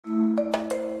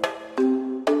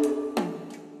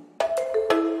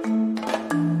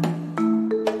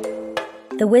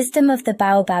The wisdom of the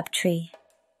Baobab tree.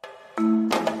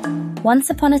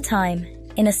 Once upon a time,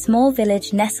 in a small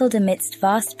village nestled amidst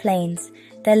vast plains,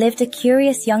 there lived a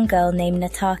curious young girl named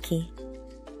Nataki.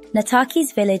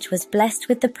 Nataki's village was blessed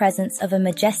with the presence of a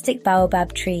majestic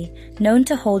baobab tree, known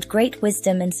to hold great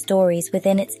wisdom and stories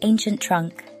within its ancient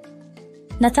trunk.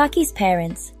 Nataki's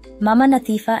parents, Mama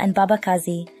Natifa and Baba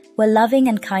Kazi, were loving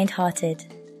and kind-hearted.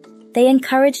 They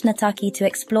encouraged Nataki to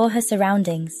explore her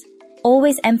surroundings,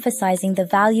 always emphasizing the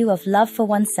value of love for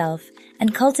oneself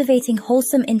and cultivating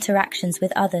wholesome interactions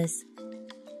with others.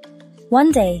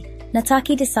 One day,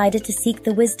 Nataki decided to seek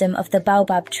the wisdom of the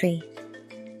baobab tree.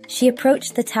 She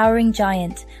approached the towering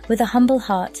giant with a humble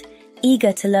heart,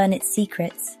 eager to learn its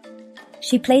secrets.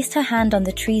 She placed her hand on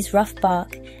the tree's rough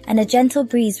bark, and a gentle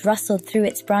breeze rustled through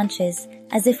its branches,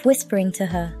 as if whispering to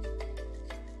her.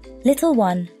 "Little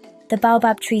one," the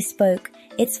baobab tree spoke,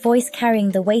 its voice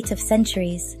carrying the weight of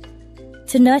centuries.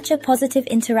 "To nurture positive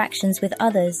interactions with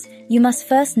others, you must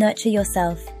first nurture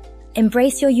yourself.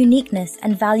 Embrace your uniqueness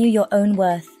and value your own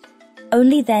worth.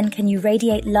 Only then can you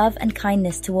radiate love and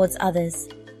kindness towards others."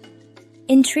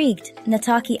 Intrigued,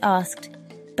 Nataki asked,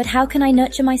 "But how can I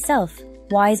nurture myself,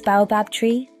 wise baobab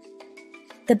tree?"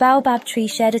 The baobab tree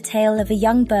shared a tale of a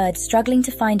young bird struggling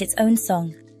to find its own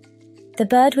song. The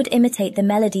bird would imitate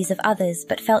the melodies of others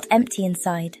but felt empty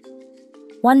inside.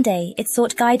 One day, it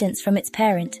sought guidance from its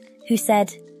parent, who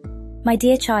said, "My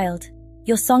dear child,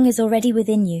 your song is already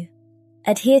within you.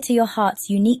 Adhere to your heart's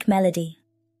unique melody."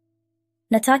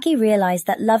 Nataki realized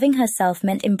that loving herself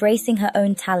meant embracing her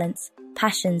own talents,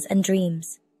 passions, and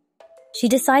dreams. She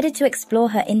decided to explore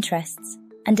her interests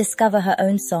and discover her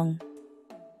own song.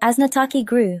 As Nataki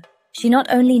grew, she not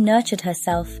only nurtured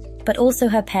herself, but also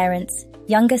her parents,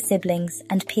 younger siblings,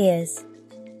 and peers.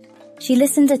 She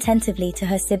listened attentively to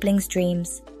her siblings'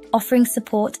 dreams, offering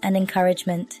support and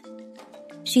encouragement.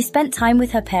 She spent time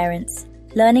with her parents,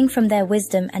 learning from their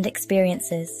wisdom and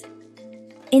experiences.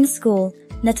 In school,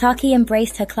 Nataki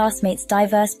embraced her classmates'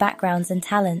 diverse backgrounds and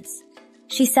talents.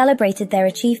 She celebrated their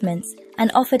achievements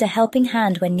and offered a helping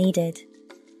hand when needed.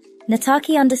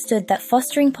 Nataki understood that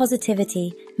fostering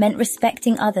positivity meant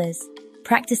respecting others,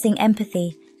 practicing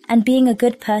empathy, and being a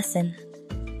good person.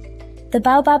 The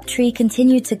baobab tree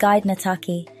continued to guide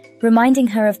Nataki, reminding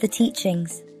her of the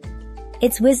teachings.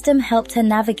 Its wisdom helped her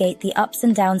navigate the ups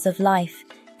and downs of life,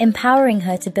 empowering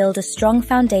her to build a strong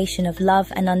foundation of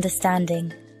love and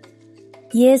understanding.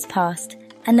 Years passed,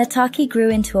 and Nataki grew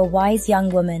into a wise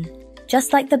young woman,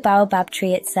 just like the baobab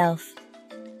tree itself.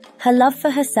 Her love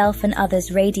for herself and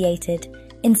others radiated,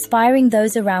 inspiring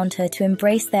those around her to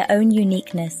embrace their own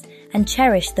uniqueness and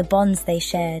cherish the bonds they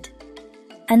shared.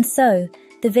 And so,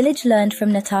 the village learned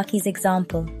from Nataki's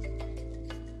example.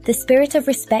 The spirit of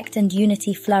respect and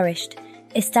unity flourished,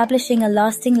 establishing a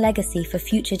lasting legacy for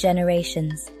future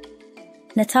generations.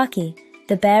 Nataki,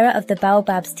 the bearer of the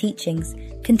baobab's teachings,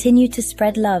 continued to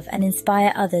spread love and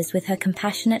inspire others with her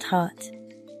compassionate heart.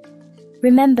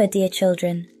 Remember, dear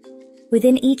children,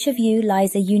 within each of you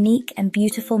lies a unique and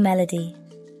beautiful melody.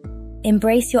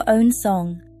 Embrace your own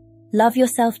song, love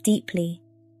yourself deeply,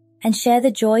 and share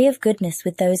the joy of goodness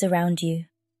with those around you.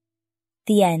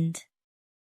 The end.